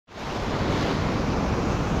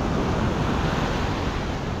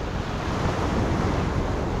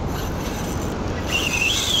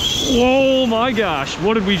my gosh,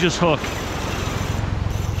 what did we just hook?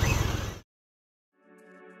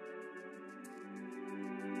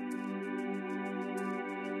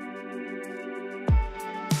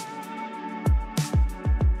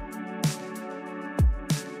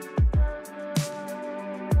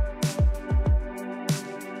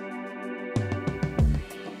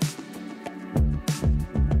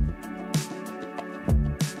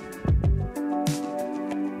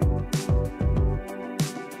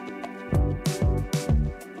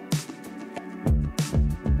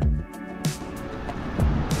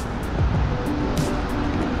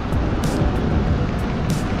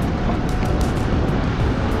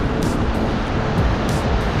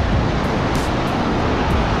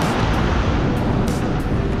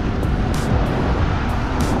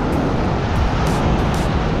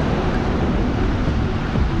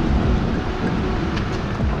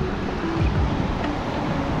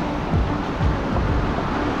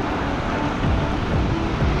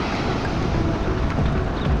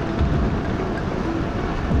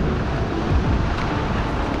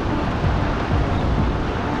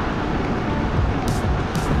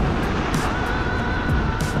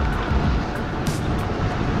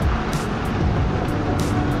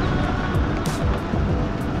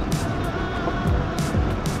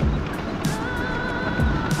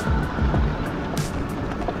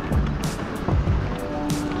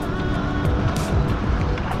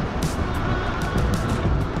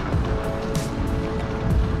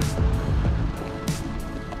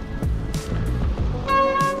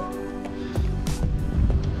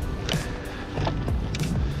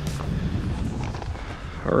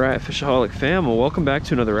 Alright, FishAholic fam, well, welcome back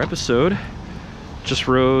to another episode. Just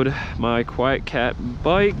rode my Quiet Cat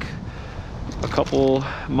bike a couple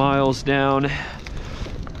miles down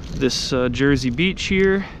this Jersey beach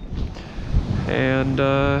here, and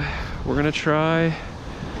we're gonna try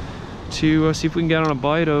to see if we can get on a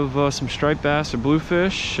bite of some striped bass or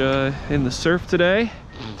bluefish in the surf today.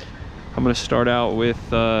 I'm gonna start out with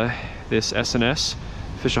this S&S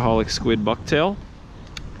FishAholic Squid Bucktail,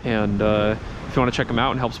 and if you want to check them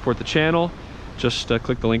out and help support the channel, just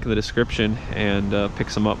click the link in the description and pick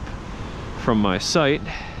some up from my site.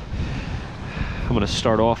 I'm going to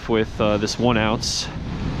start off with this 1 ounce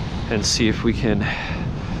and see if we can,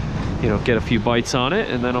 you know, get a few bites on it,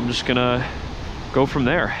 and then I'm just gonna go from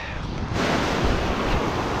there.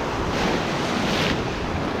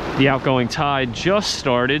 The outgoing tide just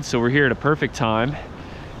started, so we're here at a perfect time.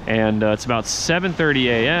 And it's about 7:30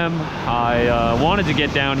 a.m. I wanted to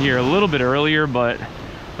get down here a little bit earlier, but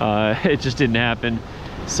it just didn't happen.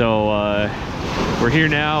 So we're here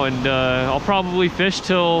now, and I'll probably fish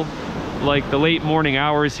till like the late morning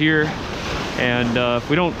hours here. And if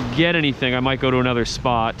we don't get anything, I might go to another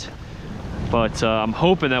spot. But I'm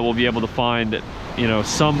hoping that we'll be able to find, you know,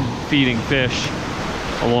 some feeding fish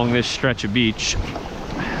along this stretch of beach.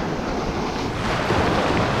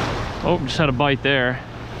 Oh, just had a bite there.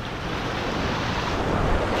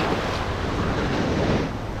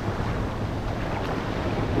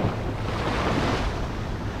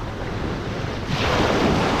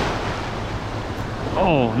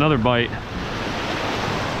 Oh, another bite.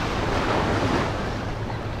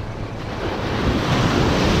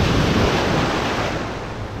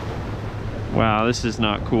 Wow, this is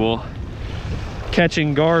not cool.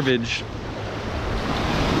 Catching garbage.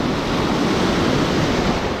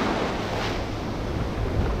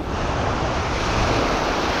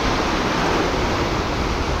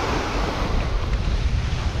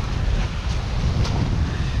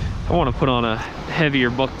 I want to put on a heavier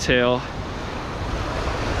bucktail.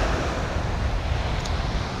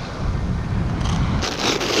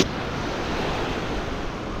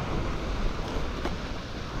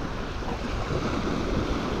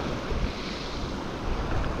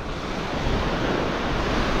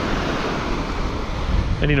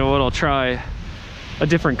 And you know what, I'll try a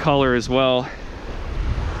different color as well.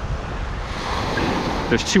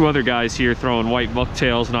 There's 2 other guys here throwing white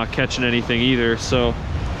bucktails, not catching anything either, so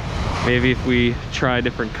maybe if we try a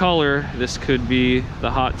different color, this could be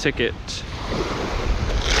the hot ticket.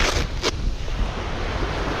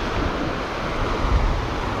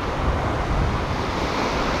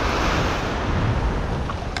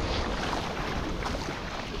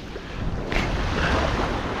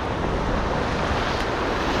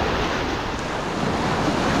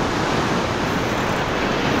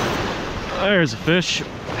 There's a fish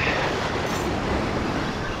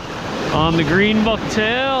on the green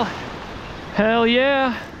bucktail. Hell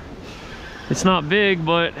yeah. It's not big,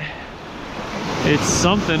 but it's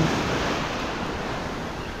something.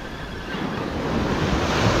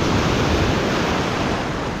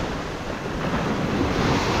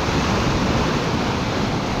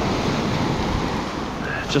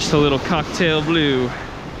 Just a little cocktail blue.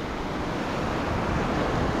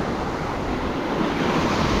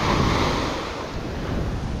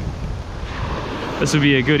 This would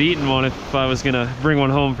be a good eating one if I was gonna bring one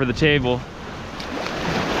home for the table.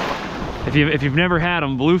 If you've never had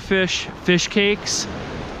them, bluefish fish cakes,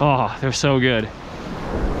 oh, they're so good.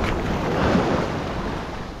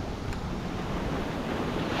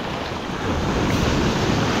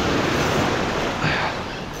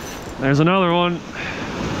 There's another one.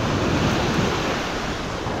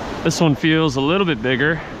 This one feels a little bit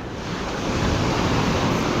bigger.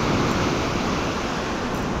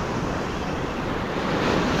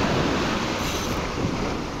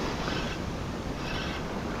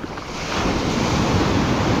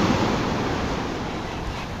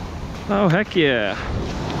 Oh, heck yeah.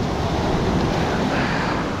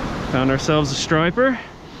 Found ourselves a striper.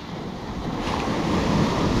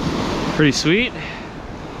 Pretty sweet.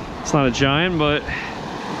 It's not a giant, but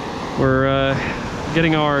we're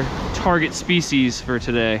getting our target species for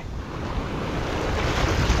today.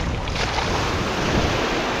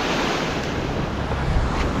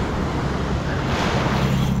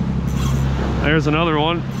 There's another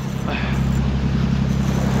one.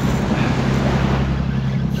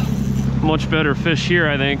 Much better fish here,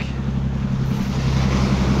 I think.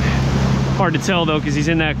 Hard to tell though, because he's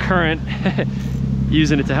in that current.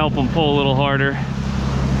 Using it to help him pull a little harder.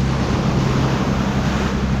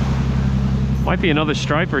 Might be another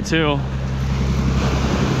striper too.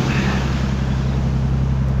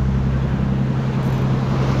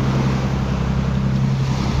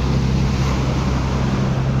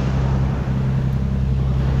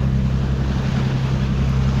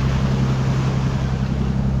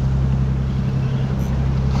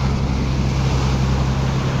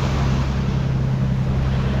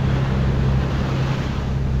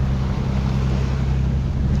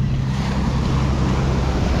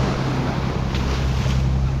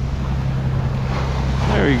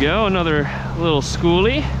 There we go, another little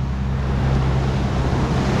schoolie.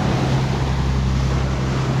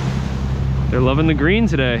 They're loving the green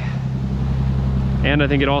today. And I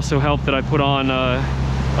think it also helped that I put on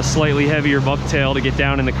a slightly heavier bucktail to get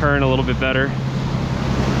down in the current a little bit better.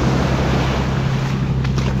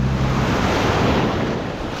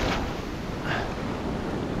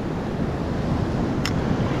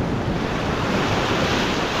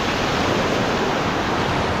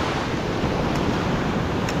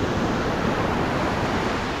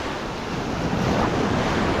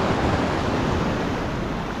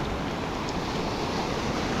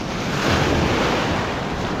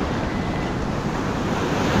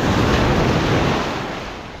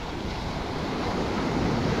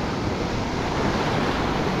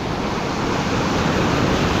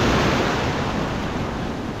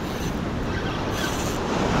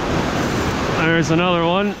 There's another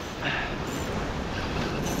one.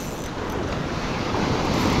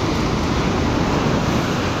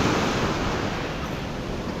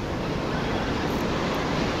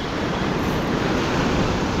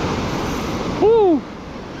 Woo!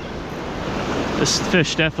 This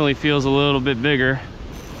fish definitely feels a little bit bigger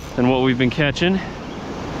than what we've been catching.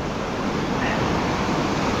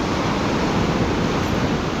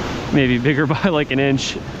 Maybe bigger by like an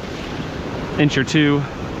inch or two.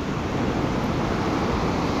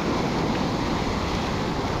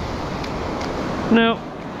 No,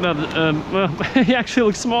 well, he actually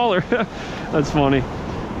looks smaller. That's funny.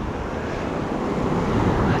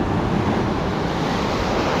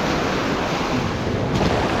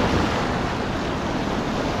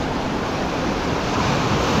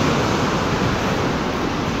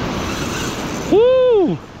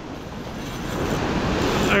 Woo!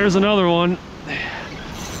 There's another one.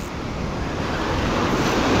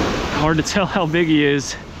 Hard to tell how big he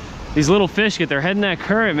is. These little fish get their head in that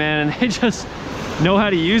current, man, and they just know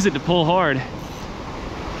how to use it to pull hard.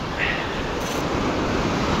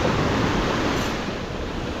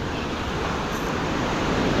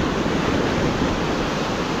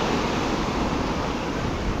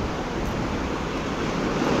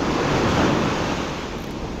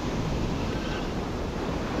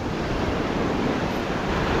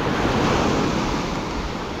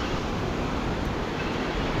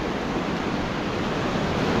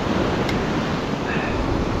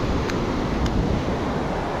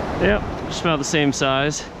 Yep, just about the same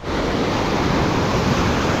size.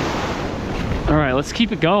 All right, let's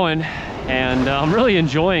keep it going. And I'm really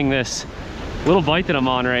enjoying this little bite that I'm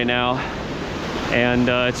on right now. And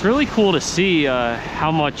it's really cool to see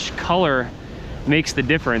how much color makes the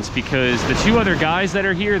difference, because the two other guys that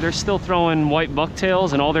are here, they're still throwing white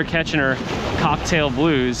bucktails and all they're catching are cocktail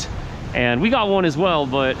blues. And we got one as well,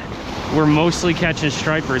 but we're mostly catching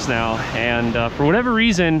stripers now. And for whatever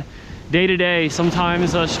reason, day to day,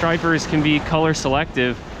 sometimes stripers can be color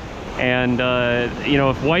selective. And you know,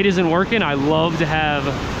 if white isn't working, I love to have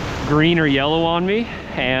green or yellow on me.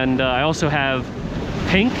 And I also have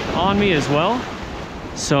pink on me as well.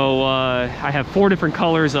 So I have 4 different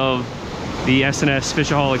colors of the S&S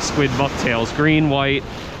FishAholic Squid Bucktails: green, white,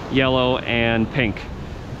 yellow, and pink.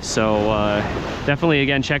 So definitely,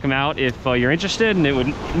 again, check them out if you're interested, and it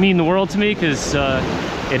would mean the world to me because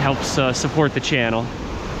it helps support the channel.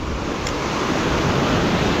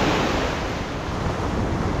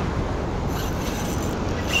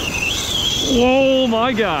 Oh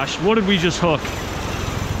my gosh, what did we just hook?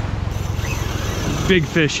 Big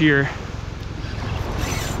fish here.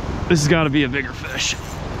 This has got to be a bigger fish.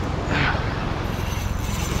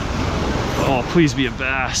 Oh, please be a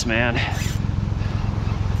bass, man.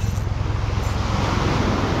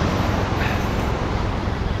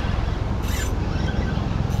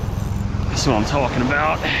 That's what I'm talking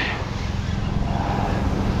about.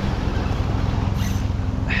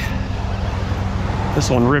 This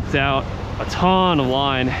one ripped out a ton of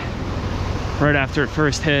line right after it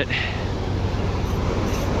first hit.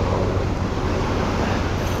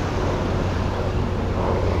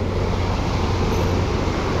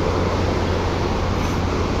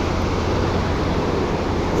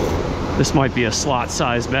 This might be a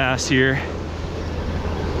slot-sized bass here.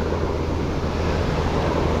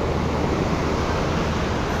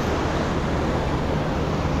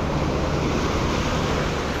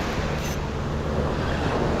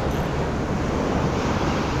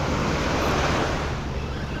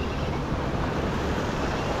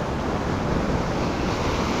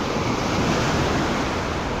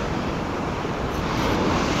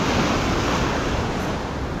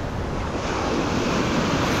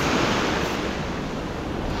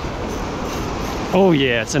 Oh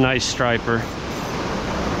yeah, it's a nice striper.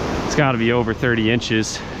 It's got to be over 30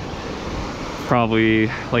 inches. Probably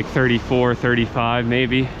like 34, 35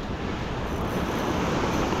 maybe.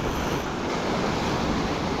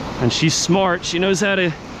 And she's smart. She knows how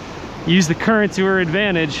to use the current to her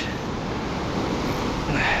advantage.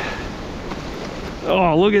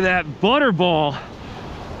 Oh, look at that butterball.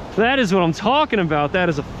 That is what I'm talking about. That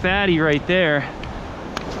is a fatty right there.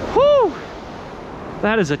 Whoo!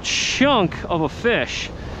 That is a chunk of a fish.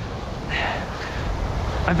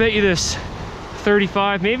 I bet you this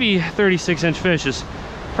 35, maybe 36-inch fish is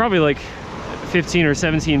probably like 15 or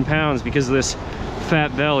 17 pounds because of this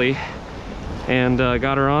fat belly. And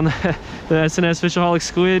got her on the S&S FishAholic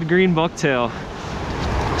Squid Green Bucktail.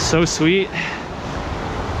 So sweet.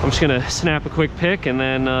 I'm just gonna snap a quick pic and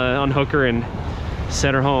then unhook her and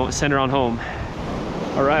send her on home.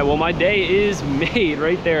 All right, well, my day is made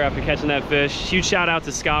right there after catching that fish. Huge shout out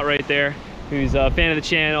to Scott right there, who's a fan of the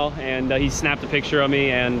channel, and he snapped a picture of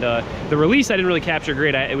me. And the release I didn't really capture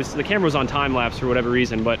great. The camera was on time lapse for whatever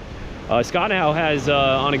reason, but Scott now has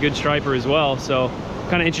on a good striper as well, so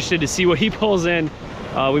kind of interested to see what he pulls in.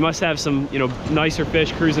 We must have some, you know, nicer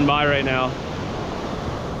fish cruising by right now.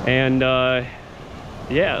 And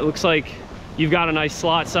yeah, it looks like you've got a nice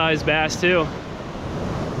slot-sized bass too.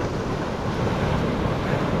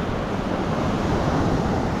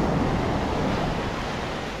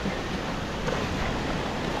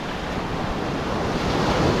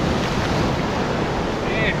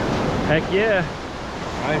 Heck yeah.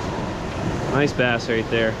 Nice. Nice bass right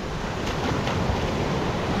there.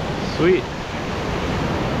 Sweet.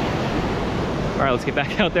 All right, let's get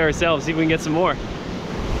back out there ourselves, see if we can get some more. You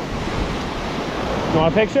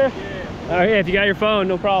want a picture? Yeah. Oh yeah, if you got your phone,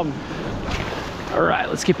 no problem. All right,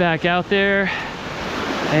 let's get back out there.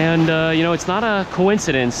 And you know, it's not a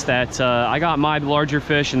coincidence that I got my larger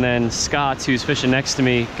fish and then Scott, who's fishing next to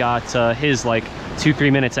me, got his like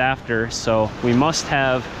 2-3 minutes after. So we must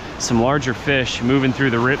have some larger fish moving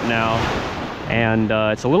through the rip now. And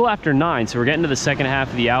it's a little after 9, so we're getting to the second half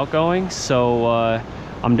of the outgoing. So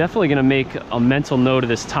I'm definitely gonna make a mental note of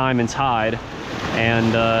this time and tide,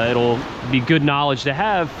 and it'll be good knowledge to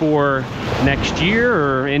have for next year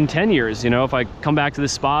or in 10 years. You know, if I come back to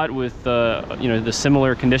this spot with you know, the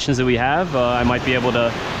similar conditions that we have, I might be able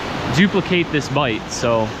to duplicate this bite.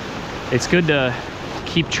 So it's good to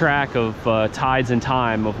keep track of tides and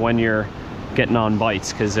time of when you're getting on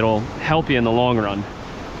bites, because it'll help you in the long run.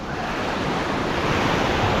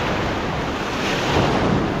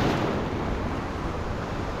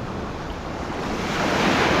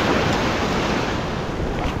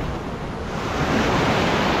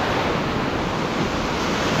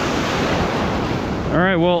 All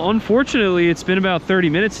right, well, unfortunately, it's been about 30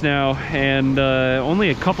 minutes now, and only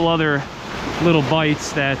a couple other little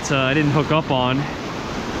bites that I didn't hook up on.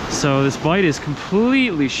 So this bite is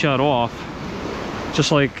completely shut off,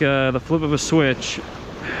 just like the flip of a switch.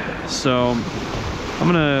 So I'm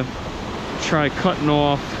gonna try cutting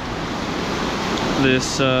off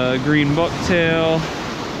this green bucktail.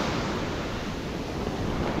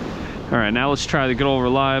 All right, now let's try the good old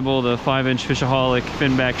reliable, the 5-inch FishAholic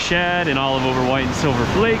finback shad in olive over white and silver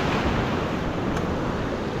flake.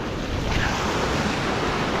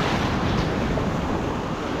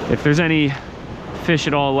 If there's any fish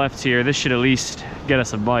at all left here, this should at least get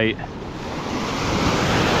us a bite.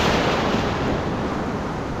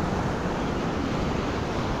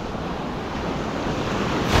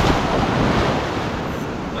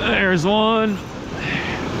 There's one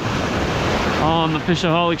on the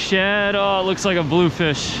FishAholic shad. Oh, it looks like a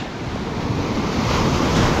bluefish.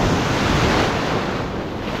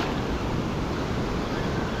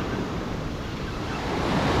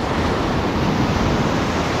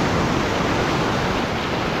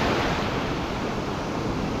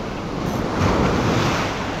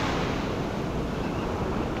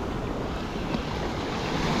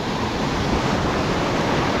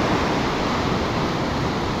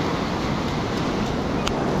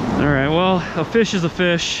 A fish is a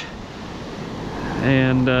fish,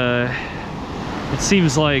 and it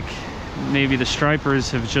seems like maybe the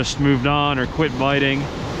stripers have just moved on or quit biting.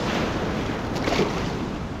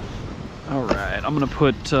 All right, I'm gonna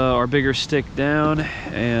put our bigger stick down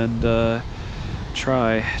and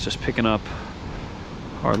try just picking up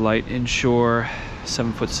our light inshore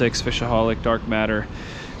 7'6" FishAholic Dark Matter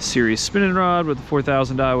Series spinning rod with a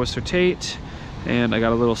 4,000 Worcester Tate. And I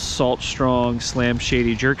got a little Salt Strong Slam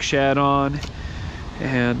Shady Jerk Shad on.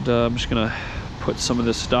 And I'm just gonna put some of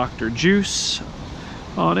this Dr. Juice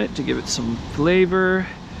on it to give it some flavor.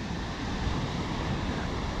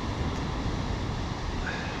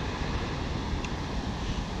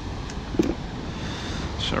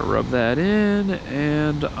 Just gonna rub that in,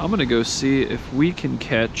 and I'm gonna go see if we can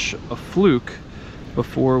catch a fluke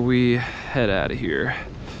before we head out of here.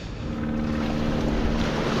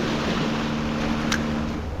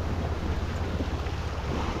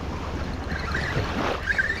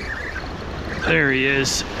 There he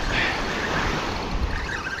is.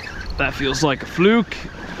 That feels like a fluke.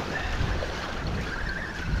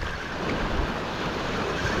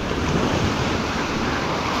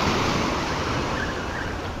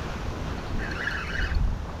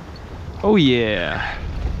 Oh yeah.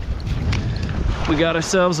 We got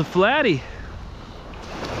ourselves a flatty.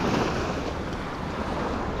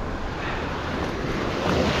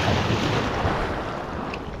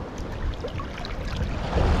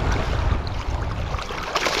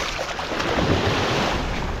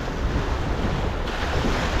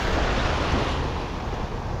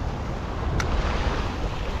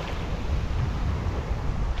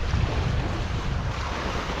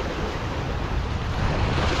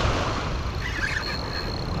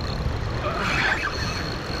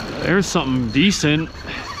 There's something decent.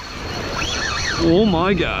 Oh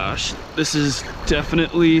my gosh, this is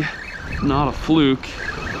definitely not a fluke.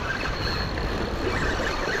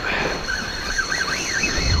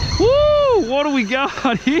 Woo! What do we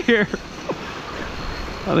got here?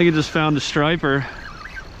 I think I just found a striper.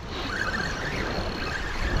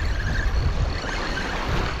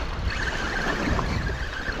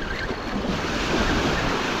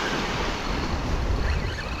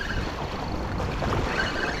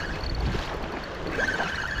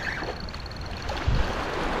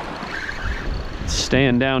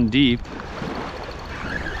 Staying down deep,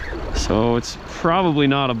 so it's probably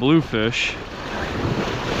not a bluefish.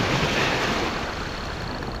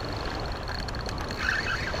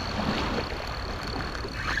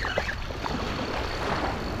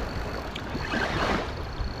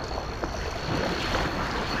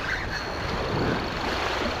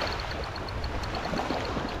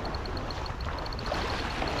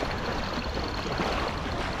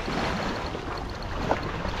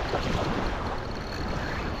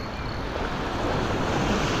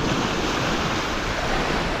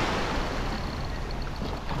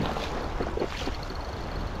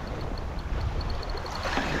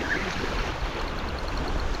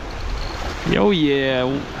 Oh yeah.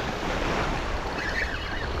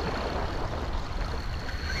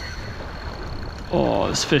 Oh,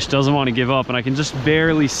 this fish doesn't want to give up, and I can just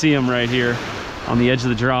barely see him right here on the edge of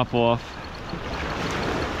the drop off.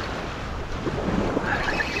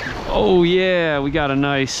 Oh yeah, we got a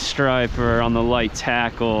nice striper on the light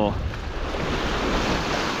tackle.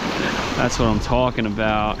 That's what I'm talking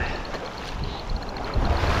about.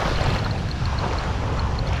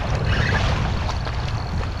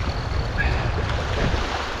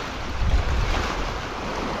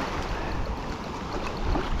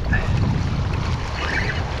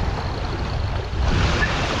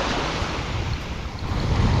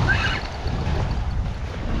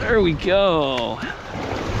 There we go.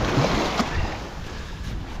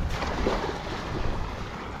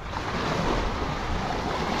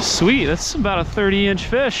 Sweet, that's about a 30-inch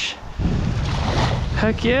fish.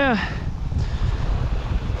 Heck yeah.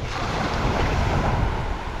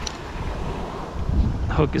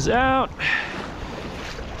 Hook is out.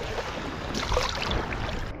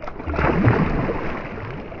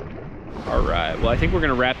 All right, well, I think we're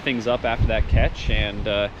gonna wrap things up after that catch, and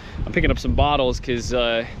I'm picking up some bottles because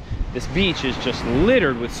this beach is just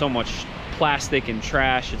littered with so much plastic and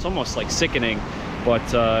trash. It's almost like sickening.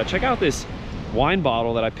 But check out this wine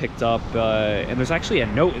bottle that I picked up, and there's actually a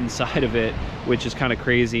note inside of it, which is kind of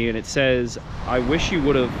crazy, and it says, "I wish you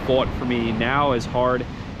would have fought for me now as hard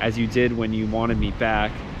as you did when you wanted me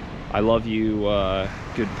back. I love you,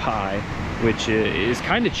 goodbye," which is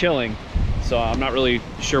kind of chilling. So I'm not really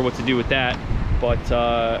sure what to do with that. But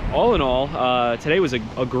all in all, today was a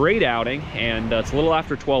great outing, and it's a little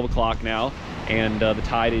after 12 o'clock now, and the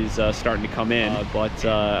tide is starting to come in. But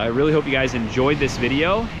I really hope you guys enjoyed this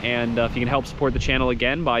video, and if you can help support the channel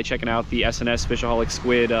again by checking out the SNS FishAholic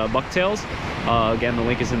Squid Bucktails. Again, the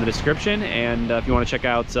link is in the description, and if you want to check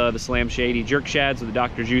out the Slam Shady Jerk Shads with the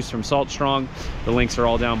Dr. Juice from Salt Strong, the links are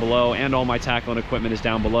all down below, and all my tackle and equipment is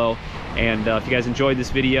down below. And if you guys enjoyed this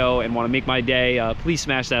video and want to make my day, please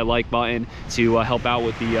smash that like button to help out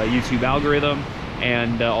with the YouTube algorithm,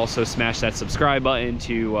 and also smash that subscribe button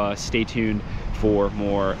to stay tuned for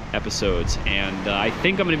more episodes. And I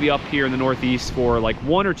think I'm going to be up here in the Northeast for like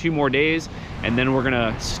 1 or 2 more days, and then we're going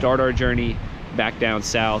to start our journey back down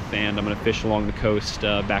south, and I'm going to fish along the coast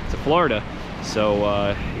back to Florida. So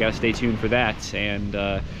you got to stay tuned for that.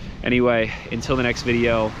 And anyway, until the next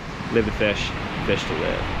video, live to fish, fish to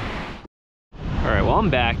live. All right, well, I'm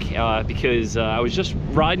back because I was just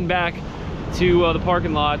riding back to the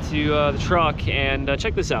parking lot to the truck, and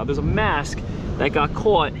check this out. There's a mask that got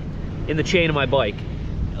caught in the chain of my bike.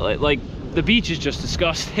 Like, the beach is just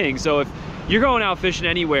disgusting. So if you're going out fishing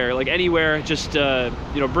anywhere, just you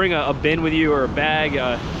know, bring a bin with you or a bag,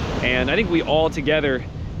 and I think we all together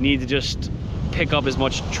need to just pick up as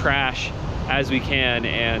much trash as we can,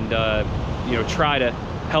 and you know, try to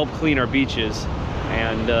help clean our beaches.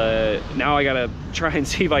 And now I gotta try and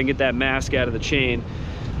see if I can get that mask out of the chain.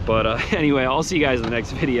 But anyway, I'll see you guys in the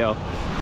next video.